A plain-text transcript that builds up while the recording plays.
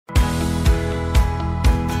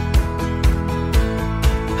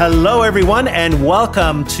Hello, everyone, and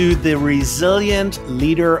welcome to the Resilient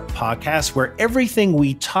Leader Podcast, where everything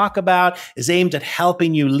we talk about is aimed at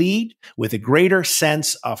helping you lead with a greater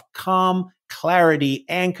sense of calm, clarity,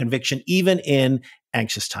 and conviction, even in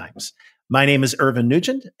anxious times. My name is Irvine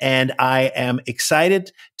Nugent, and I am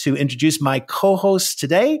excited to introduce my co-host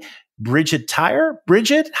today, Bridgette Tyre.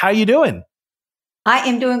 Bridgette, how you doing? I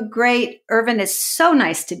am doing great. Irvine, it's so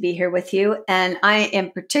nice to be here with you. And I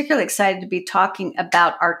am particularly excited to be talking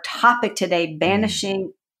about our topic today,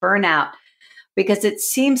 banishing burnout, because it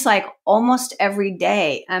seems like almost every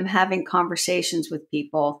day I'm having conversations with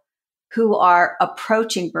people who are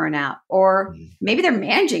approaching burnout, or maybe they're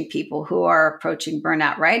managing people who are approaching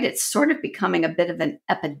burnout, right? It's sort of becoming a bit of an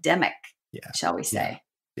epidemic, shall we say.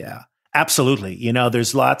 Yeah, absolutely. You know,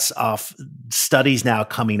 there's lots of studies now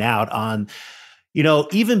coming out on,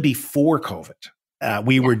 even before COVID,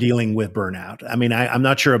 we were dealing with burnout. I mean, I'm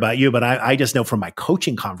not sure about you, but I just know from my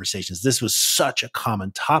coaching conversations, this was such a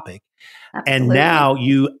common topic. Absolutely. And now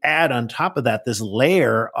you add on top of that this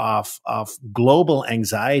layer of global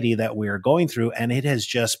anxiety that we are going through, and it has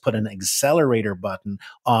just put an accelerator button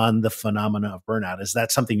on the phenomena of burnout. Is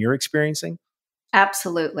that something you're experiencing?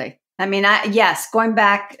 Absolutely. I mean, yes, going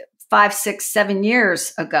back 5, 6, 7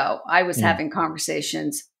 years ago, I was having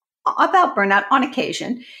conversations about burnout on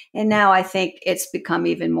occasion. And now I think it's become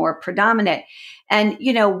even more predominant. And,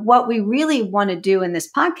 what we really want to do in this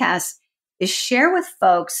podcast is share with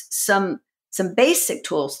folks some basic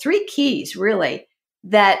tools, 3 keys really,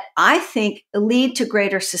 that I think lead to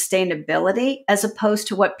greater sustainability as opposed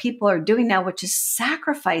to what people are doing now, which is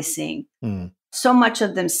sacrificing so much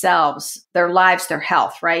of themselves, their lives, their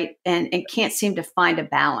health, right? And can't seem to find a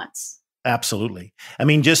balance. Absolutely. I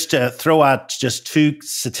mean, just to throw out just 2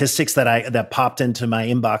 statistics that popped into my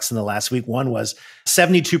inbox in the last week. One was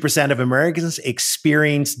 72% of Americans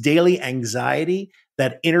experience daily anxiety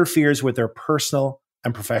that interferes with their personal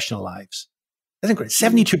and professional lives. That's incredible.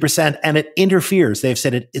 72%, and it interferes. They've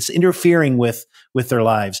said it's interfering with their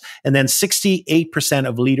lives. And then 68%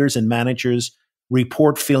 of leaders and managers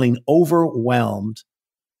report feeling overwhelmed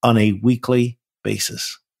on a weekly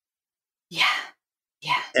basis. Yeah.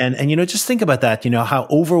 Yeah. And just think about that, how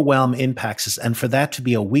overwhelm impacts us. And for that to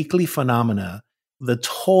be a weekly phenomena, the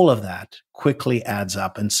toll of that quickly adds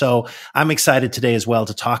up. And so I'm excited today as well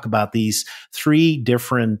to talk about these 3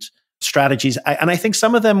 different strategies. And I think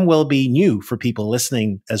some of them will be new for people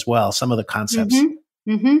listening as well, some of the concepts.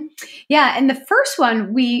 Yeah. And the first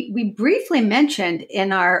one we briefly mentioned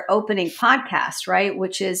in our opening podcast, right?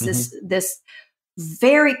 Which is this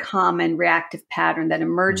very common reactive pattern that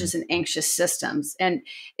emerges in anxious systems. And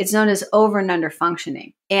it's known as over and under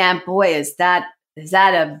functioning. And boy, is that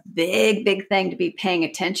a big, big thing to be paying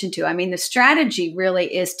attention to. I mean, the strategy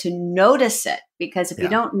really is to notice it, because if you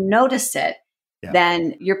don't notice it,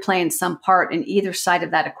 then you're playing some part in either side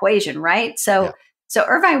of that equation, right? So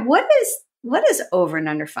Irvine, what is over and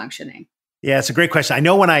under functioning? Yeah, it's a great question. I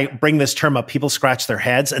know when I bring this term up, people scratch their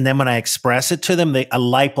heads. And then when I express it to them, a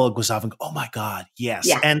light bulb goes off and go, oh my God, yes.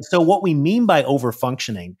 Yeah. And so what we mean by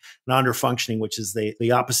over-functioning and under-functioning, which is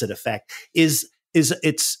the opposite effect, is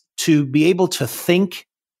it's to be able to think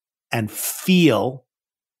and feel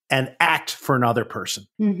and act for another person.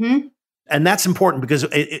 And that's important because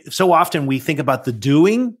so often we think about the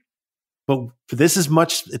doing, but this is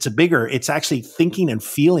it's actually thinking and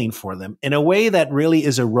feeling for them in a way that really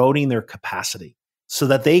is eroding their capacity so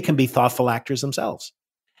that they can be thoughtful actors themselves.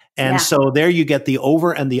 And so there you get the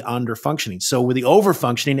over and the under functioning. So with the over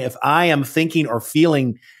functioning, if I am thinking or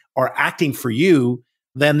feeling or acting for you,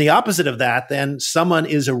 then the opposite of that, then someone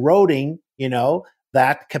is eroding,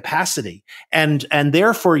 that capacity. And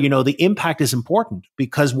therefore, the impact is important,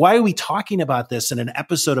 because why are we talking about this in an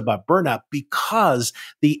episode about burnout? Because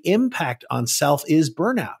the impact on self is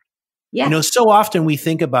burnout. Yeah. So often we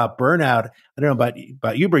think about burnout. I don't know about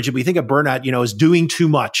you, Bridgette, we think of burnout, as doing too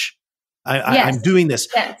much. I'm doing this,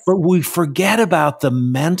 but we forget about the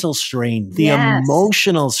mental strain, the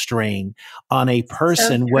emotional strain on a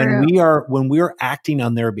person when we are acting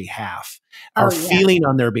on their behalf, or feeling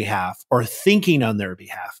on their behalf, or thinking on their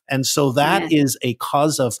behalf. And so that is a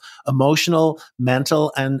cause of emotional,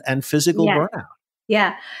 mental, and physical burnout.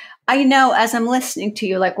 Yeah. I know, as I'm listening to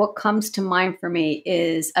you, like what comes to mind for me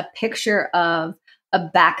is a picture of a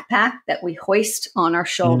backpack that we hoist on our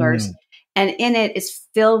shoulders. And in it is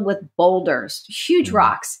filled with boulders, huge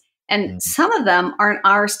rocks. And some of them aren't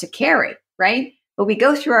ours to carry, right? But we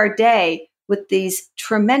go through our day with these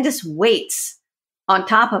tremendous weights on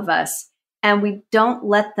top of us. and we don't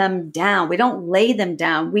let them down. We don't lay them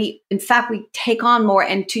down. In fact, we take on more.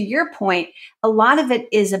 And to your point, a lot of it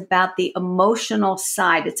is about the emotional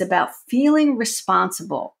side. It's about feeling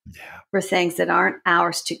responsible for things that aren't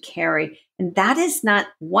ours to carry. And that is not,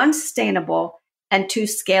 one, sustainable, and two,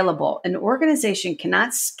 scalable. An organization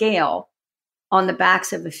cannot scale on the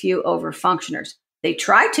backs of a few overfunctioners. They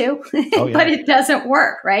try to, but it doesn't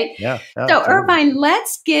work, right? Yeah. So, Totally. Irvine,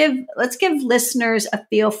 let's give listeners a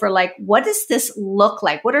feel for, like, what does this look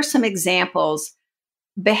like? What are some examples,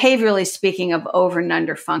 behaviorally speaking, of over and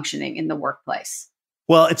under functioning in the workplace?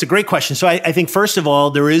 Well, it's a great question. So I think, first of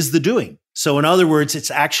all, there is the doing. So in other words,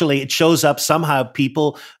 it shows up somehow,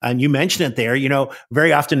 people, and you mentioned it there,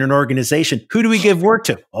 very often in an organization, who do we give work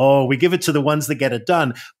to? Oh, we give it to the ones that get it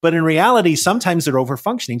done. But in reality, sometimes they're over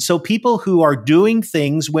functioning. So people who are doing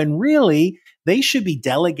things when really they should be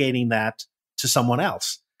delegating that to someone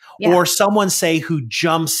else, or someone, say, who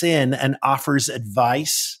jumps in and offers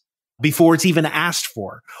advice before it's even asked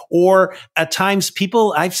for. Or at times,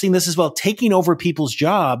 I've seen this as well, taking over people's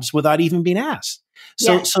jobs without even being asked.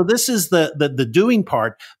 So this is the doing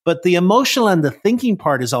part, but the emotional and the thinking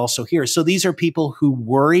part is also here. So these are people who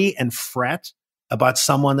worry and fret about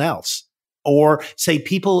someone else, or say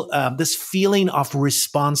people, this feeling of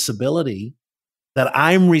responsibility, that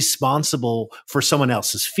I'm responsible for someone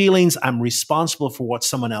else's feelings. I'm responsible for what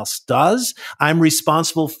someone else does. I'm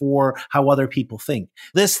responsible for how other people think.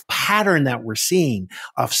 This pattern that we're seeing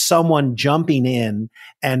of someone jumping in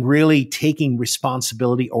and really taking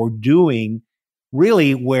responsibility or doing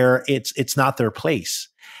really where it's not their place.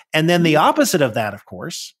 And then the opposite of that, of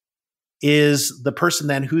course, is the person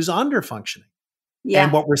then who's under functioning. Yeah.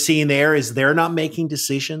 And what we're seeing there is they're not making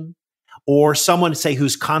decision, or someone, say,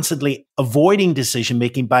 who's constantly avoiding decision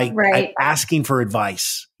making by asking for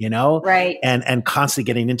advice, and constantly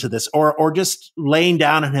getting into this, or just laying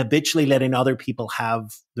down and habitually letting other people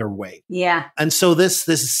have their way. Yeah. And so this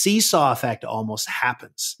seesaw effect almost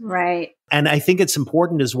happens. Right. And I think it's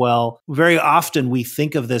important as well. Very often we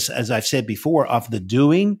think of this, as I've said before, of the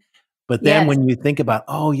doing. But then when you think about,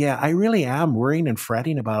 oh yeah, I really am worrying and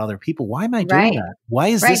fretting about other people. Why am I doing that? Why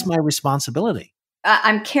is this my responsibility?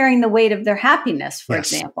 I'm carrying the weight of their happiness, for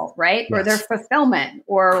example, right? Or their fulfillment,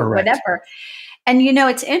 or whatever. And,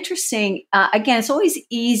 it's interesting. Again, it's always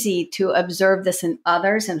easy to observe this in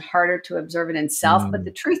others and harder to observe it in self. But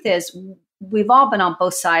the truth is, we've all been on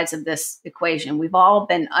both sides of this equation. We've all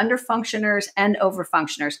been under functioners and over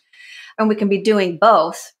functioners, and we can be doing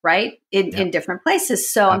both, right? In different places.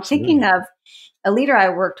 So I'm thinking of a leader I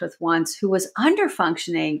worked with once who was under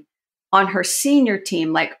functioning on her senior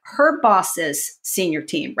team, like her boss's senior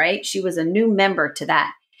team, right? She was a new member to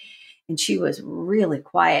that. And she was really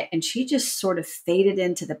quiet, and she just sort of faded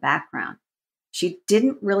into the background. She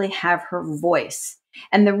didn't really have her voice.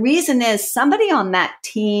 And the reason is, somebody on that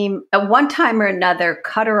team at one time or another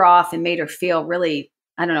cut her off and made her feel really,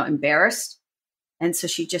 embarrassed. And so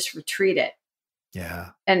she just retreated. Yeah.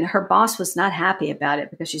 And her boss was not happy about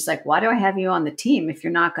it, because she's like, why do I have you on the team if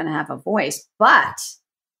you're not going to have a voice? But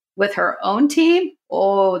with her own team,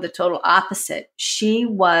 the total opposite. She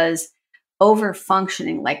was over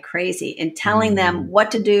functioning like crazy and telling them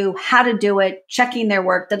what to do, how to do it, checking their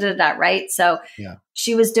work, right? So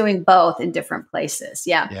she was doing both in different places.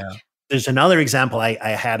 Yeah. There's another example I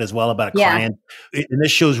had as well about a client, and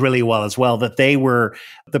this shows really well as well, that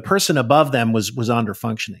the person above them was under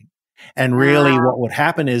functioning. And really what would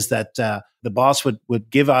happen is that the boss would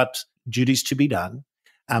give out duties to be done.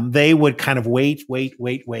 They would kind of wait.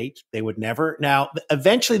 They would never. Now,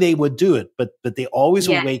 eventually they would do it, but they always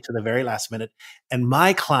would wait to the very last minute. And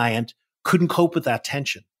my client couldn't cope with that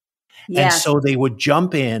tension. And so they would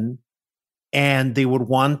jump in and they would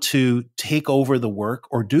want to take over the work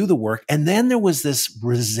or do the work. And then there was this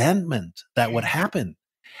resentment that would happen,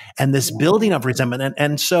 and this building of resentment.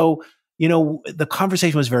 And so, the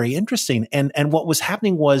conversation was very interesting. And what was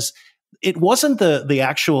happening was, it wasn't the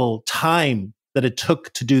actual time that it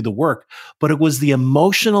took to do the work, but it was the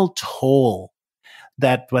emotional toll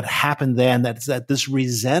that what happened then, that this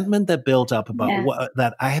resentment that built up about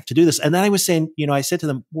that I have to do this. And then I was saying, I said to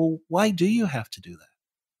them, well, why do you have to do that?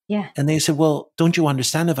 Yeah. And they said, well, don't you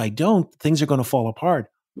understand? If I don't, things are going to fall apart.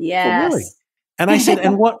 Yes. Well, really? And I said,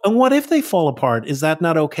 and what if they fall apart? Is that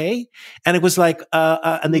not okay? And it was like,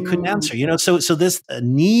 and they couldn't answer, so this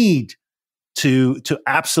need to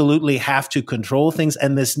absolutely have to control things,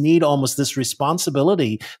 and this need, almost this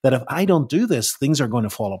responsibility that if I don't do this, things are going to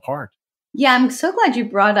fall apart. Yeah, I'm so glad you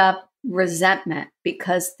brought up resentment,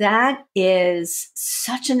 because that is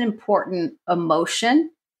such an important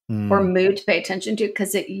emotion or mood to pay attention to,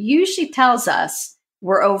 because it usually tells us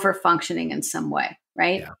we're over functioning in some way,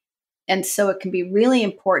 right? And so it can be really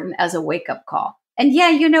important as a wake-up call. And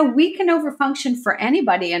yeah, we can overfunction for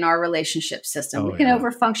anybody in our relationship system. We can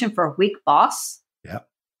overfunction for a weak boss. Yeah.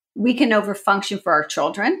 We can overfunction for our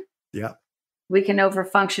children. Yeah. We can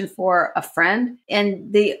overfunction for a friend.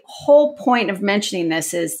 And the whole point of mentioning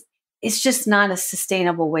this is it's just not a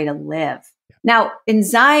sustainable way to live. Yeah. Now,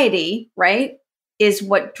 anxiety, right, is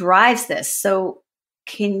what drives this. So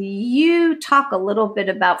can you talk a little bit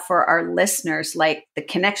about, for our listeners, like the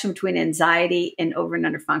connection between anxiety and over and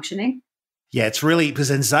under functioning? Yeah, it's really,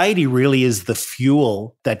 because anxiety really is the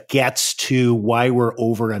fuel that gets to why we're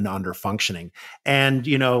over and under functioning. And,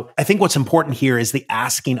 I think what's important here is the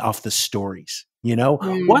asking of the stories.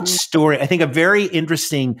 What story, I think a very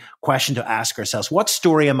interesting question to ask ourselves, what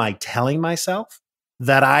story am I telling myself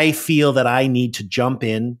that I feel that I need to jump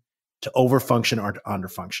in to overfunction or to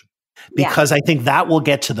underfunction? Because I think that will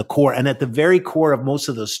get to the core. And at the very core of most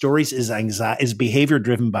of those stories is behavior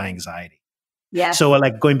driven by anxiety. Yeah. So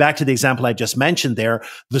like going back to the example I just mentioned there,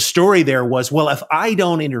 the story there was, well, if I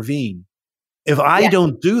don't intervene, if I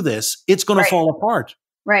don't do this, it's going to fall apart.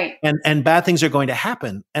 Right. And bad things are going to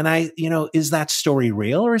happen. And is that story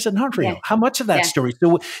real or is it not real? Yeah. How much of that story?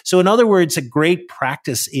 So in other words, a great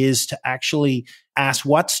practice is to actually ask,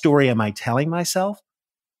 what story am I telling myself?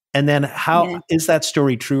 And then how is that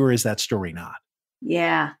story true or is that story not?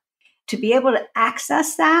 Yeah. To be able to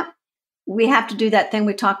access that, we have to do that thing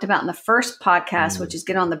we talked about in the first podcast, which is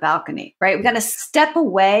get on the balcony, right? We've got to step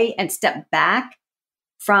away and step back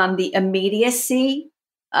from the immediacy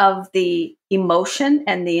of the emotion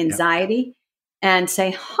and the anxiety and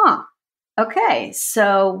say, okay,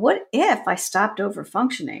 so what if I stopped over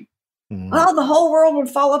functioning? Well, the whole world would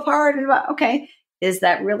fall apart. And okay, is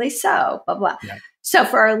that really so? Blah, blah. Yeah. So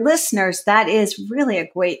for our listeners, that is really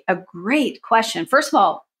a great question. First of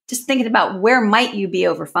all, just thinking about where might you be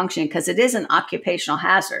over functioning, because it is an occupational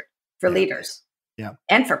hazard for leaders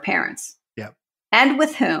and for parents. Yeah. And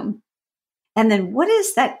with whom? And then what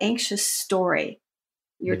is that anxious story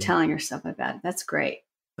you're telling yourself about? That's great.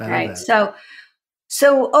 Right. So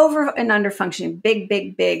over and under functioning,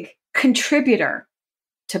 big contributor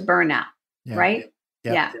to burnout. Right.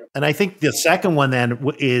 Yeah. And I think the second one then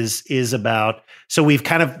is about, so we've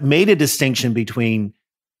kind of made a distinction between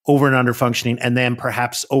over and under functioning and then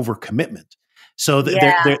perhaps over commitment. So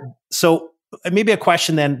so maybe a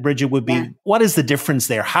question then, Bridgette, would be, what is the difference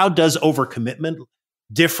there? How does over commitment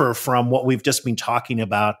differ from what we've just been talking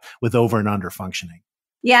about with over and under functioning?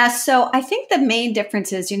 Yeah. So I think the main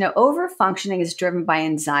difference is, over functioning is driven by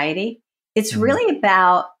anxiety. It's really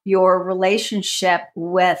about your relationship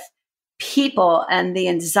with people and the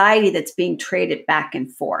anxiety that's being traded back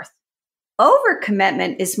and forth.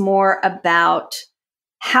 Overcommitment is more about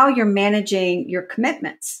how you're managing your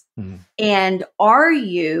commitments. And are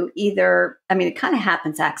you either, it kind of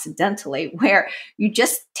happens accidentally where you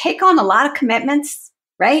just take on a lot of commitments,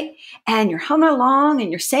 right? And you're humming along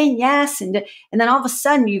and you're saying yes. And then all of a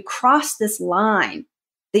sudden you cross this line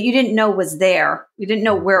that you didn't know was there. You didn't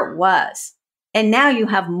know where it was. And now you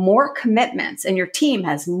have more commitments and your team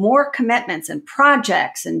has more commitments and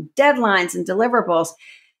projects and deadlines and deliverables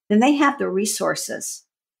than they have the resources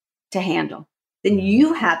to handle. Then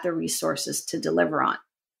you have the resources to deliver on.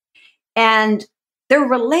 And they're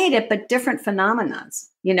related, but different phenomena,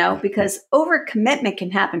 because overcommitment can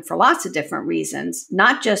happen for lots of different reasons,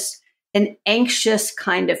 not just an anxious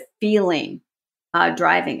kind of feeling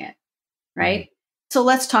driving it, right? So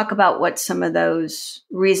let's talk about what some of those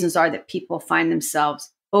reasons are that people find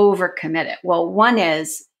themselves overcommitted. Well, one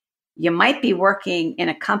is you might be working in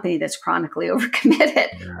a company that's chronically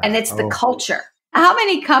overcommitted, and it's the culture. How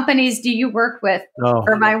many companies do you work with,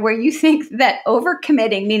 Irvine, where you think that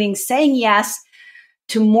overcommitting, meaning saying yes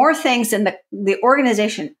to more things than the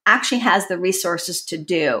organization actually has the resources to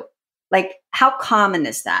do? Like, how common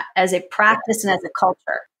is that as a practice and as a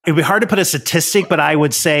culture? It'd be hard to put a statistic, but I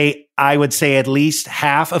would say at least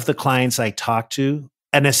half of the clients I talk to,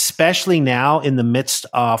 and especially now in the midst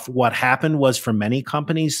of what happened was for many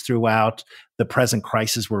companies throughout the present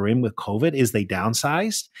crisis we're in with COVID, is they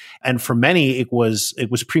downsized. And for many, it was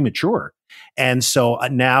premature. And so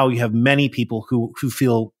now you have many people who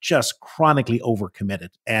feel just chronically overcommitted.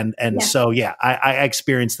 And so, I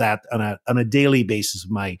experience that on a daily basis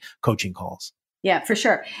with my coaching calls. Yeah, for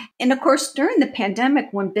sure. And of course, during the pandemic,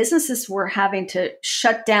 when businesses were having to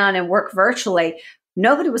shut down and work virtually,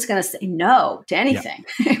 nobody was going to say no to anything,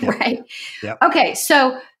 right? Yep. Okay,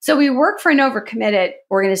 so we work for an overcommitted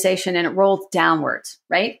organization and it rolls downwards,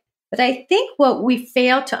 right? But I think what we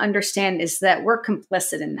fail to understand is that we're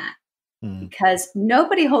complicit in that because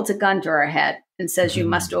nobody holds a gun to our head and says you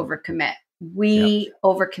must overcommit. We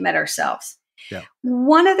overcommit ourselves. Yeah.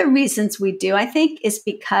 One of the reasons we do, I think, is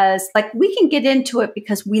because like we can get into it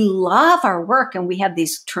because we love our work and we have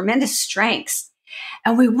these tremendous strengths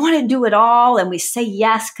and we want to do it all. And we say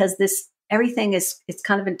yes because everything is, it's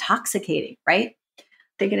kind of intoxicating, right?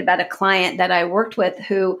 Thinking about a client that I worked with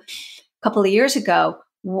who a couple of years ago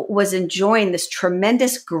was enjoying this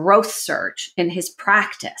tremendous growth surge in his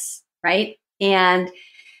practice, right? And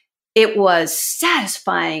it was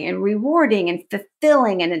satisfying and rewarding and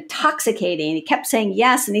fulfilling and intoxicating. And he kept saying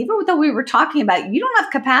yes. And even though we were talking about, you don't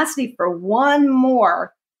have capacity for one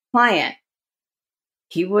more client,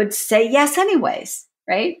 he would say yes anyways,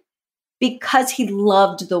 right? Because he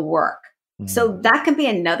loved the work. So that can be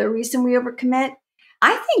another reason we overcommit.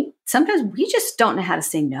 I think sometimes we just don't know how to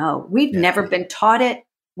say no. We've never been taught it.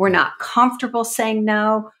 We're not comfortable saying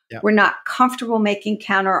no. We're not comfortable making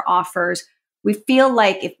counter offers. We feel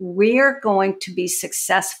like if we're going to be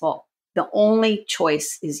successful, the only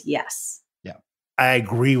choice is yes. Yeah, I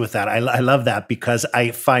agree with that. I love that because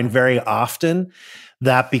I find very often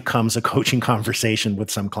that becomes a coaching conversation with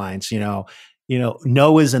some clients.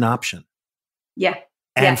 No is an option. Yeah.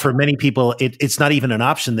 And for many people, it's not even an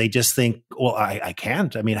option. They just think, well, I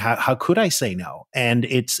can't. I mean, how could I say no? And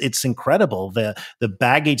it's incredible, the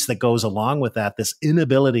baggage that goes along with that, this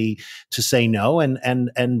inability to say no.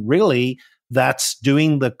 And really, that's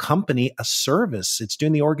doing the company a service. It's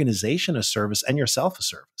doing the organization a service and yourself a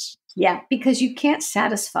service. Yeah, because you can't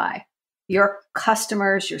satisfy your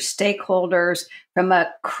customers, your stakeholders from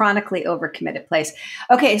a chronically overcommitted place.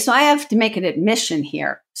 Okay, so I have to make an admission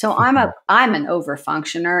here. So I'm an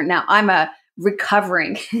overfunctioner. Now I'm a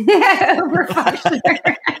recovering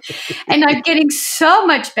overfunctioner. And I'm getting so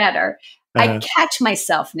much better. I catch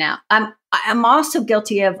myself now. I'm also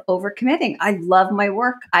guilty of overcommitting. I love my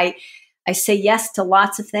work. I say yes to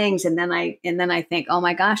lots of things, and then I think, oh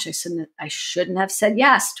my gosh, I shouldn't have said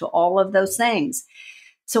yes to all of those things.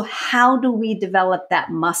 So how do we develop that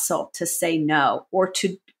muscle to say no, or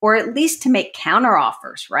at least to make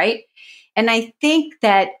counteroffers, right? And I think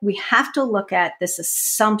that we have to look at this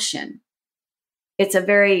assumption. It's a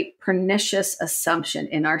very pernicious assumption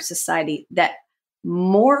in our society that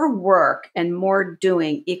more work and more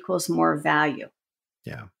doing equals more value.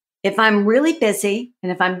 Yeah. If I'm really busy and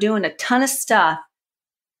if I'm doing a ton of stuff,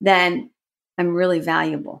 then I'm really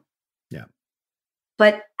valuable. Yeah.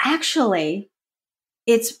 But actually,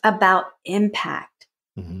 it's about impact.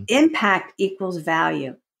 Mm-hmm. Impact equals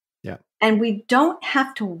value. Yeah. And we don't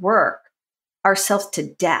have to work ourselves to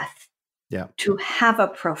death to have a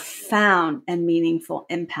profound and meaningful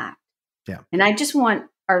impact. Yeah. And I just want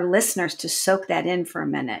our listeners to soak that in for a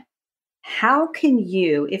minute. How can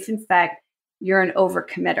you, if in fact you're an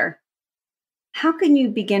overcommitter, how can you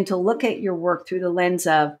begin to look at your work through the lens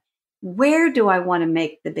of where do I want to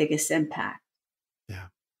make the biggest impact? Yeah.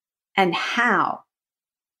 And how?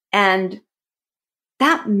 And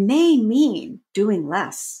that may mean doing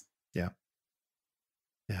less. Yeah.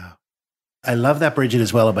 Yeah. I love that, Bridgette,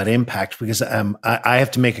 as well about impact, because I have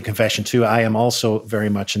to make a confession too. I am also very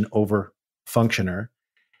much an over functioner.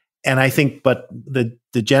 And I think, but the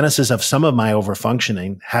genesis of some of my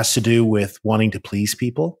overfunctioning has to do with wanting to please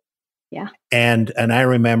people. Yeah. And I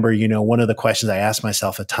remember, one of the questions I ask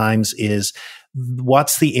myself at times is,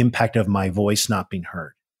 what's the impact of my voice not being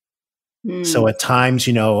heard? So at times,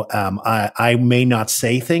 I may not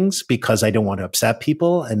say things because I don't want to upset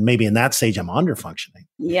people. And maybe in that stage, I'm under functioning.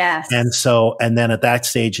 Yes. And then at that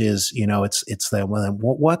stage is, it's the, well,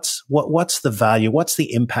 what's the value? What's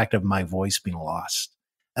the impact of my voice being lost?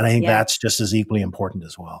 And I think that's just as equally important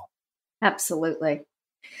as well. Absolutely.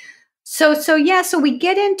 So we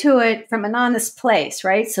get into it from an honest place,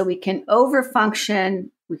 right? So we can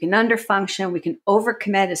overfunction, we can underfunction, we can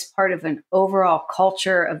overcommit as part of an overall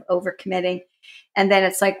culture of overcommitting. And then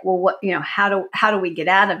it's like, well, how do we get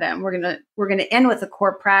out of it? And we're gonna end with a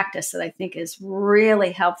core practice that I think is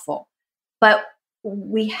really helpful. But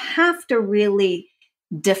we have to really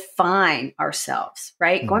define ourselves,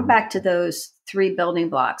 right? Mm-hmm. Going back to those 3 building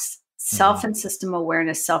blocks: self and system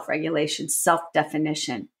awareness, self-regulation,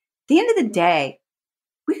 self-definition. At the end of the day,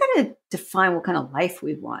 we got to define what kind of life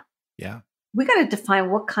we want. Yeah. We got to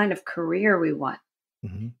define what kind of career we want.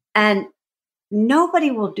 Mm-hmm. And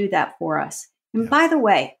nobody will do that for us. And by the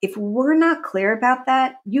way, if we're not clear about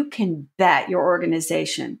that, you can bet your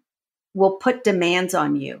organization will put demands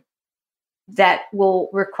on you that will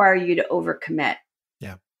require you to overcommit.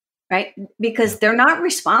 Yeah. Right? Because they're not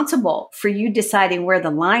responsible for you deciding where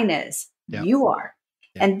the line is. Yeah. You are.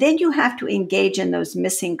 Yeah. And then you have to engage in those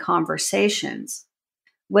missing conversations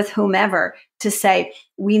with whomever to say,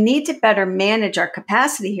 we need to better manage our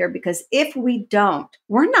capacity here, because if we don't,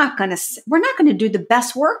 we're not going to do the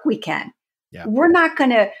best work we can. Yeah. we're not going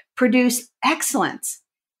to produce excellence.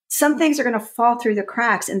 Some things are going to fall through the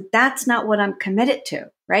cracks, and that's not what I'm committed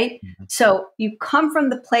to, right? Mm-hmm. So you come from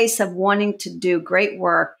the place of wanting to do great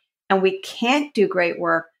work, and we can't do great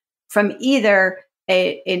work from either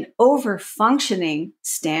an over functioning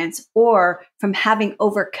stance or from having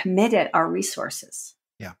over committed our resources.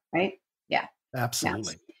 Yeah. Right. Yeah.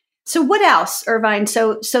 Absolutely. Yeah. So what else, Irvine?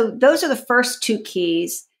 So those are the first two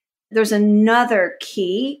keys. There's another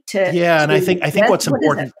key to. Yeah. And I think what's what is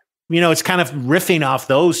important, it's kind of riffing off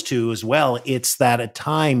those two as well. It's that at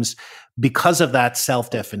times, because of that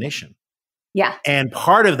self-definition. Yeah. And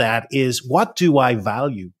part of that is, what do I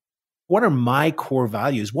value? What are my core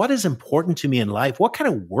values? What is important to me in life? What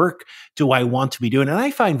kind of work do I want to be doing? And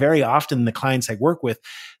I find very often the clients I work with,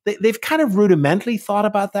 they've kind of rudimentally thought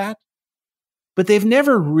about that, but they've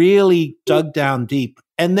never really dug down deep.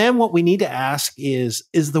 And then what we need to ask is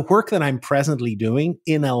the work that I'm presently doing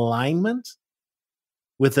in alignment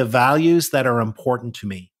with the values that are important to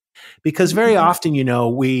me? Because very often,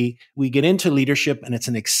 we get into leadership and it's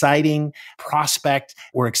an exciting prospect.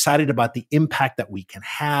 We're excited about the impact that we can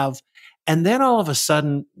have. And then all of a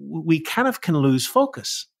sudden, we kind of can lose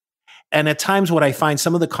focus. And at times, what I find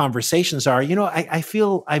some of the conversations are, I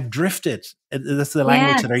feel I've drifted. That's the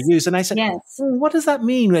language that I use. And I said, well, what does that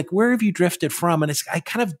mean? Like, where have you drifted from? And I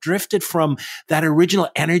kind of drifted from that original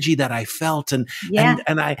energy that I felt. And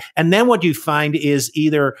then what you find is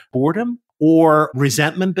either boredom or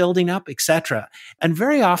resentment building up, etc. And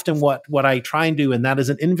very often what I try and do, and that is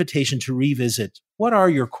an invitation to revisit, what are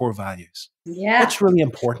your core values? Yeah. What's really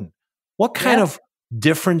important? What kind of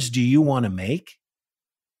difference do you want to make?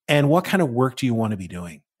 And what kind of work do you want to be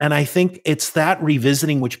doing? And I think it's that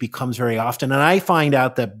revisiting which becomes very often. And I find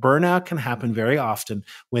out that burnout can happen very often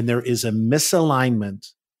when there is a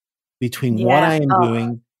misalignment between what I am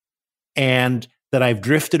doing and that I've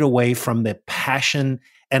drifted away from the passion.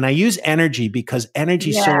 And I use energy because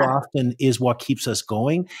energy so often is what keeps us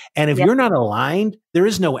going. And if you're not aligned, there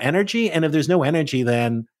is no energy. And if there's no energy,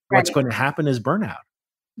 then what's going to happen is burnout.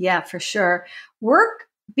 Yeah, for sure. Work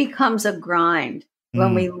becomes a grind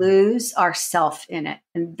when we lose ourself in it.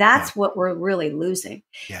 And that's what we're really losing.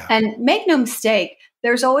 Yeah. And make no mistake,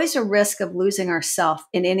 there's always a risk of losing ourself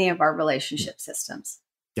in any of our relationship systems,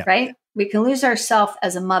 right? We can lose ourselves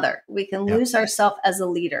as a mother. We can lose ourselves as a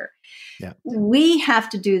leader. Yeah. We have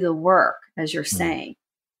to do the work, as you're saying,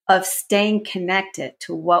 of staying connected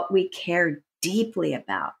to what we care deeply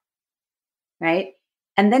about, right?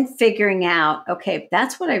 And then figuring out, okay,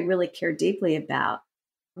 that's what I really care deeply about.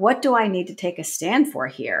 What do I need to take a stand for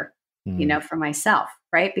here, for myself,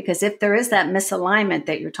 right? Because if there is that misalignment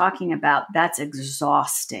that you're talking about, that's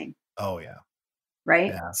exhausting. Oh, yeah.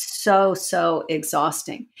 Right? Yeah. So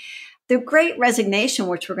exhausting. The Great Resignation,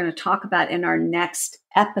 which we're going to talk about in our next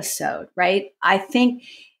episode, right? I think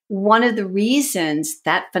one of the reasons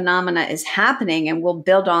that phenomena is happening, and we'll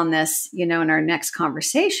build on this, in our next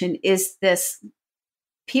conversation, is this: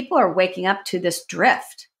 people are waking up to this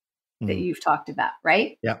drift that you've talked about,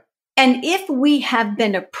 right? Yeah. And if we have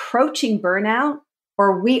been approaching burnout,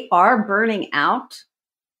 or we are burning out,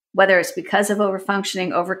 whether it's because of overfunctioning,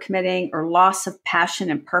 overcommitting, or loss of passion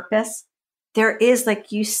and purpose, there is,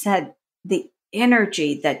 like you said, the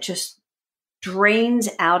energy that just drains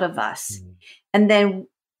out of us. And then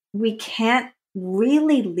we can't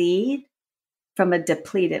really lead from a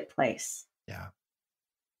depleted place. Yeah.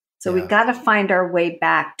 So we got to find our way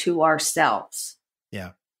back to ourselves.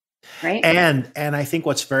 Yeah. Right. And I think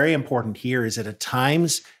what's very important here is that at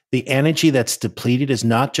times the energy that's depleted is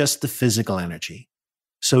not just the physical energy.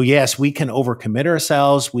 So yes, we can overcommit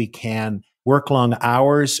ourselves. We can work long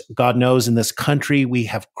hours. God knows in this country, we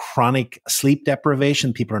have chronic sleep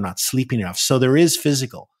deprivation. People are not sleeping enough. So there is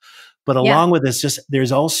physical. But along with this,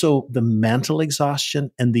 there's also the mental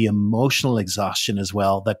exhaustion and the emotional exhaustion as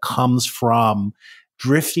well that comes from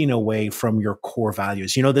drifting away from your core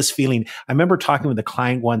values. This feeling, I remember talking with a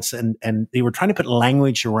client once and they were trying to put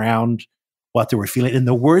language around what they were feeling. And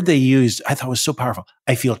the word they used, I thought was so powerful.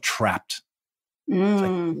 I feel trapped. It's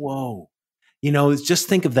like, whoa. Just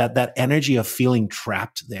think of that energy of feeling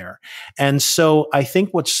trapped there. And so I think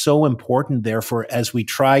what's so important, therefore, as we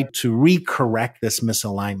try to recorrect this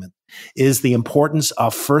misalignment is the importance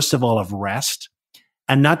of, first of all, of rest,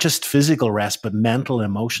 and not just physical rest, but mental and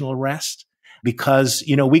emotional rest. Because,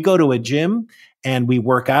 we go to a gym and we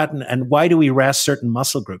work out. And why do we rest certain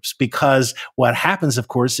muscle groups? Because what happens, of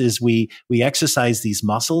course, is we exercise these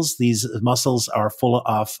muscles. These muscles are full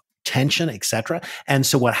of tension, etc. And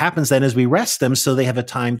so what happens then is we rest them so they have a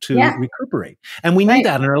time to recuperate. And we need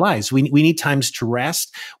that in our lives. We need times to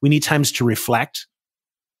rest. We need times to reflect,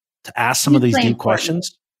 to ask some of these deep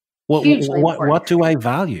questions. Hugely What do I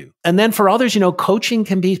value? And then for others, coaching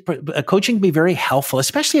can be very helpful,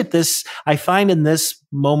 especially at this. I find in this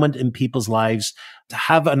moment in people's lives, to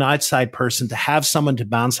have an outside person, to have someone to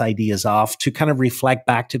bounce ideas off, to kind of reflect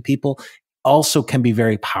back to people, also can be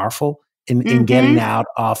very powerful in getting out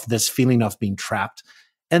of this feeling of being trapped.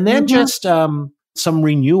 And then just some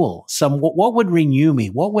renewal, what would renew me?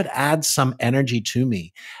 What would add some energy to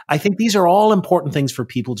me? I think these are all important things for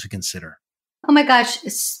people to consider. Oh my gosh,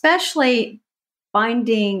 especially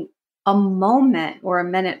finding a moment or a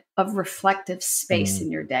minute of reflective space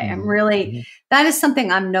in your day. I'm really, that is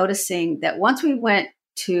something I'm noticing, that once we went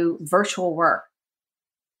to virtual work,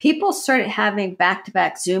 people started having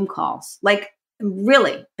back-to-back Zoom calls, like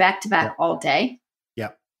really back-to-back all day. Yeah.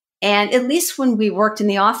 And at least when we worked in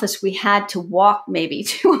the office, we had to walk maybe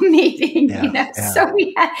to a meeting, so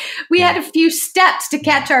we had a few steps to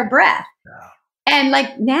catch our breath. Yeah. And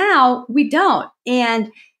like now we don't.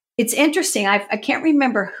 And it's interesting. I can't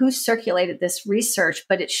remember who circulated this research,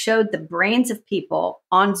 but it showed the brains of people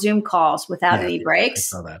on Zoom calls without any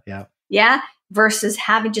breaks. I saw that. Yeah. Yeah. Versus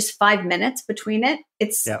having just 5 minutes between it.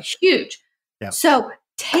 It's huge. Yeah. So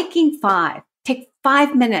take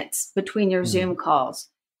 5 minutes between your Zoom calls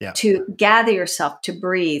to gather yourself, to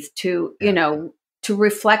breathe, to, to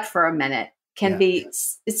reflect for a minute can be,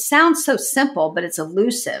 it sounds so simple, but it's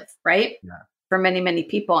elusive, right? Yeah. For many, many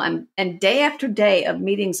people. And day after day of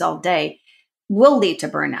meetings all day will lead to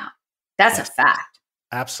burnout. That's a fact.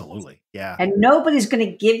 Absolutely. Yeah. And nobody's going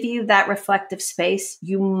to give you that reflective space.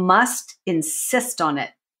 You must insist on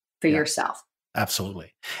it for yourself.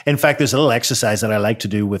 Absolutely. In fact, there's a little exercise that I like to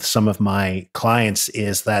do with some of my clients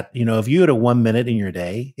is that, if you had a 1 minute in your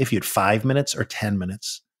day, if you had 5 minutes or 10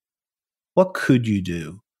 minutes, what could you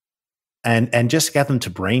do? And just get them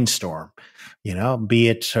to brainstorm, be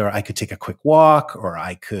it, or I could take a quick walk, or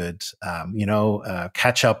I could,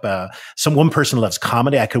 catch up. One person loves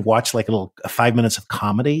comedy. I could watch like 5 minutes of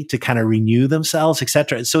comedy to kind of renew themselves,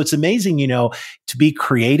 etc. So it's amazing, to be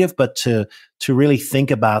creative, but to really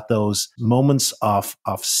think about those moments of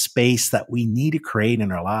space that we need to create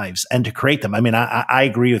in our lives and to create them. I mean, I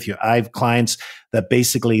agree with you. I have clients that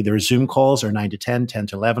basically their Zoom calls are 9 to 10, 10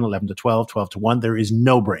 to 11, 11 to 12, 12 to 1. There is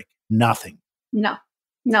no break. Nothing. No.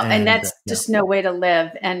 And that's just no way to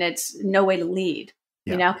live. And it's no way to lead,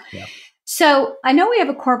 Yeah. So I know we have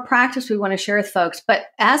a core practice we want to share with folks, but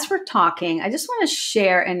as we're talking, I just want to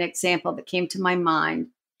share an example that came to my mind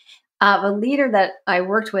of a leader that I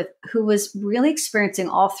worked with who was really experiencing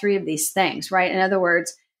all three of these things, right? In other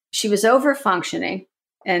words, she was over functioning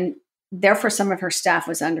and therefore some of her staff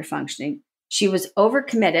was under functioning. She was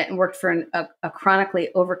overcommitted and worked for a chronically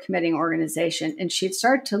overcommitting organization, and she'd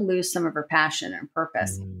started to lose some of her passion and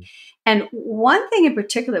purpose. And one thing in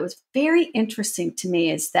particular that was very interesting to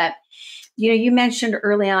me is that, you mentioned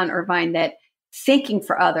early on, Irvine, that thinking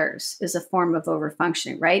for others is a form of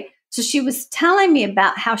overfunctioning, right? So she was telling me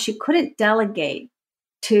about how she couldn't delegate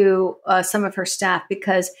to some of her staff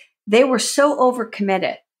because they were so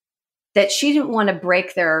overcommitted that she didn't want to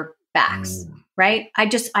break their backs. Right?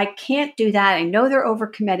 I can't do that. I know they're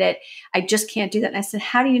overcommitted. I just can't do that. And I said,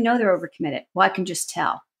 how do you know they're overcommitted? Well, I can just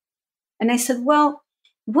tell. And I said, well,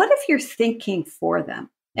 what if you're thinking for them?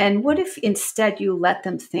 And what if instead you let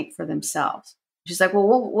them think for themselves? She's like, well,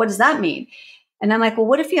 what does that mean? And I'm like, well,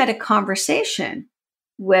 what if you had a conversation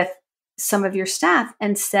with some of your staff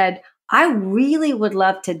and said, I really would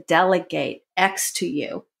love to delegate X to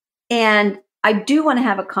you. And I do want to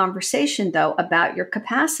have a conversation, though, about your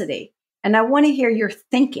capacity. And I want to hear your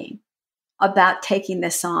thinking about taking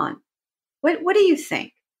this on. What do you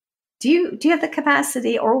think? Do you have the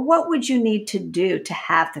capacity, or what would you need to do to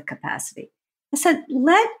have the capacity? I said,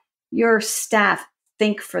 let your staff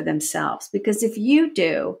think for themselves, because if you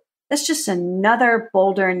do, that's just another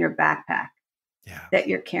boulder in your backpack that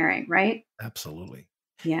you're carrying, right? Absolutely.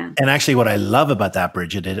 Yeah. And actually what I love about that,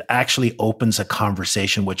 Bridgette, it actually opens a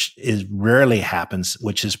conversation, which rarely happens,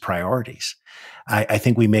 which is priorities. I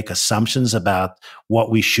think we make assumptions about what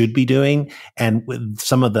we should be doing. And with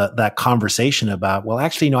some of that conversation about, well,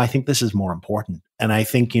 actually, no, I think this is more important. And I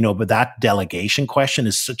think, but that delegation question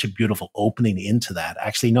is such a beautiful opening into that.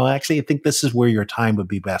 Actually, I think this is where your time would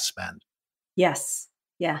be best spent. Yes.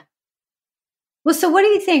 Yeah. Well, so what do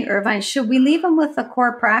you think, Irvine? Should we leave them with a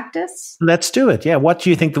core practice? Let's do it. Yeah. What do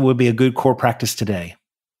you think that would be a good core practice today?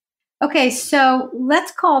 Okay. So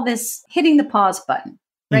let's call this hitting the pause button.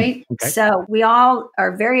 Right. Okay. So we all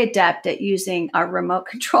are very adept at using our remote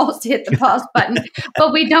controls to hit the pause button,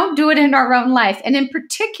 but we don't do it in our own life. And in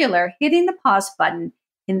particular, hitting the pause button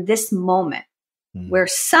in this moment where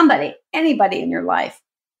anybody in your life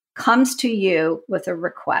comes to you with a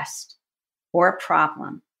request or a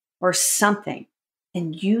problem or something,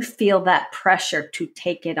 and you feel that pressure to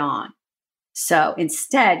take it on. So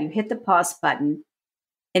instead, you hit the pause button,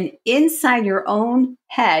 and inside your own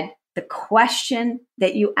head, the question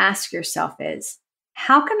that you ask yourself is,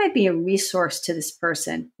 how can I be a resource to this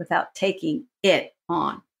person without taking it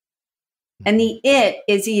on? And the it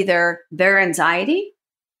is either their anxiety,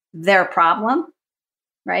 their problem,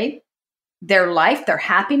 right? Their life, their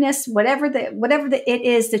happiness, whatever the it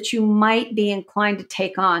is that you might be inclined to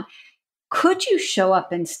take on. Could you show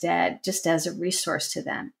up instead just as a resource to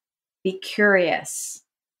them? Be curious,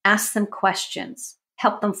 ask them questions,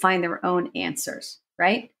 help them find their own answers,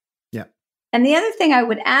 right? Yeah. And the other thing I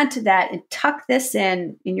would add to that, and tuck this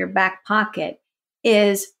in your back pocket,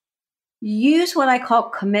 is use what I call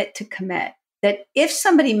commit to commit. That if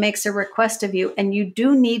somebody makes a request of you and you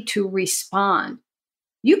do need to respond,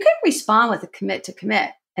 you can respond with a commit to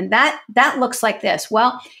commit. And that looks like this.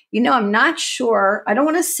 Well, I'm not sure. I don't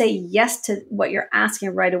want to say yes to what you're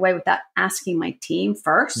asking right away without asking my team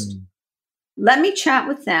first. Let me chat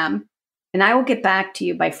with them, and I will get back to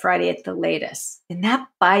you by Friday at the latest. And that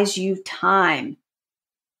buys you time,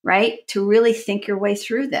 right? To really think your way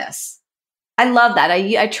through this. I love that.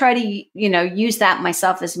 I try to, use that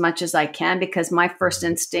myself as much as I can, because my first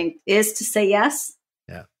instinct is to say yes.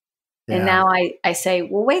 Yeah. And now I say,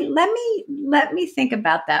 well, wait, let me think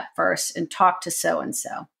about that first and talk to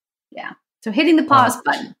so-and-so. Yeah. So hitting the pause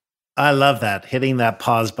button. I love that. Hitting that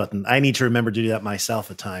pause button. I need to remember to do that myself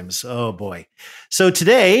at times. Oh boy. So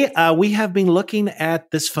today we have been looking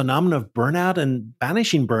at this phenomenon of burnout and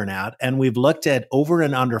banishing burnout. And we've looked at over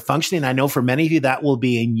and under functioning. I know for many of you, that will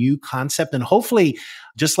be a new concept. And hopefully,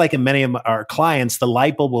 just like in many of our clients, the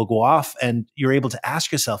light bulb will go off and you're able to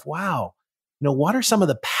ask yourself, wow, what are some of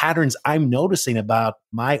the patterns I'm noticing about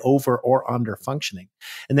my over or under functioning?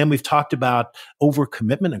 And then we've talked about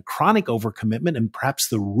overcommitment and chronic overcommitment, and perhaps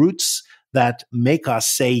the roots that make us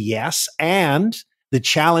say yes, and the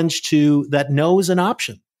challenge to that no is an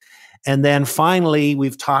option. And then finally,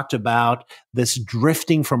 we've talked about this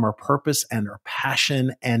drifting from our purpose and our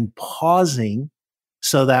passion and pausing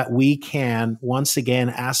so that we can once again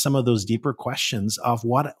ask some of those deeper questions of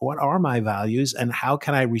what are my values and how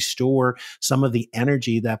can I restore some of the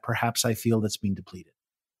energy that perhaps I feel that's being depleted.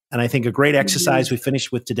 And I think a great exercise we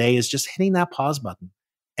finished with today is just hitting that pause button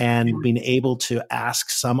and being able to ask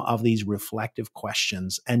some of these reflective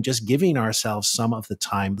questions and just giving ourselves some of the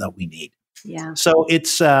time that we need. Yeah. So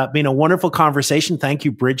it's been a wonderful conversation. Thank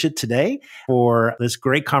you, Bridgette, today for this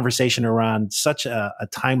great conversation around such a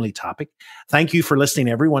timely topic. Thank you for listening,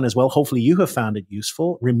 everyone, as well. Hopefully you have found it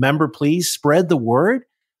useful. Remember, please spread the word.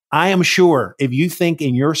 I am sure if you think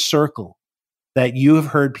in your circle that you have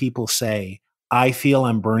heard people say, I feel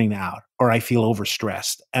I'm burning out or I feel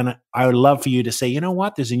overstressed. And I would love for you to say, you know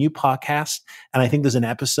what, there's a new podcast and I think there's an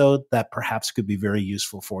episode that perhaps could be very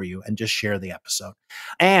useful for you, and just share the episode.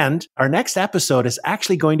 And our next episode is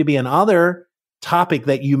actually going to be another topic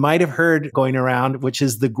that you might have heard going around, which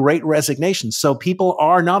is the Great Resignation. So people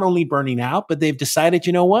are not only burning out, but they've decided,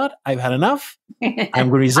 you know what, I've had enough. I'm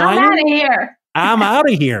resigning. I'm out of here. I'm out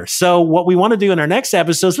of here. So what we want to do in our next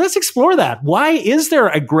episode is let's explore that. Why is there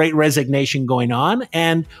a great resignation going on?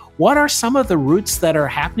 And what are some of the roots that are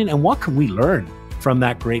happening? And what can we learn from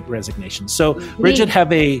that great resignation? So Bridgette,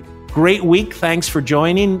 have a great week. Thanks for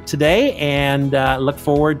joining today, and look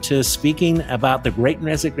forward to speaking about the great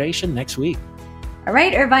resignation next week. All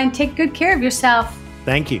right, Irvine, take good care of yourself.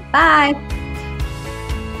 Thank you. Bye.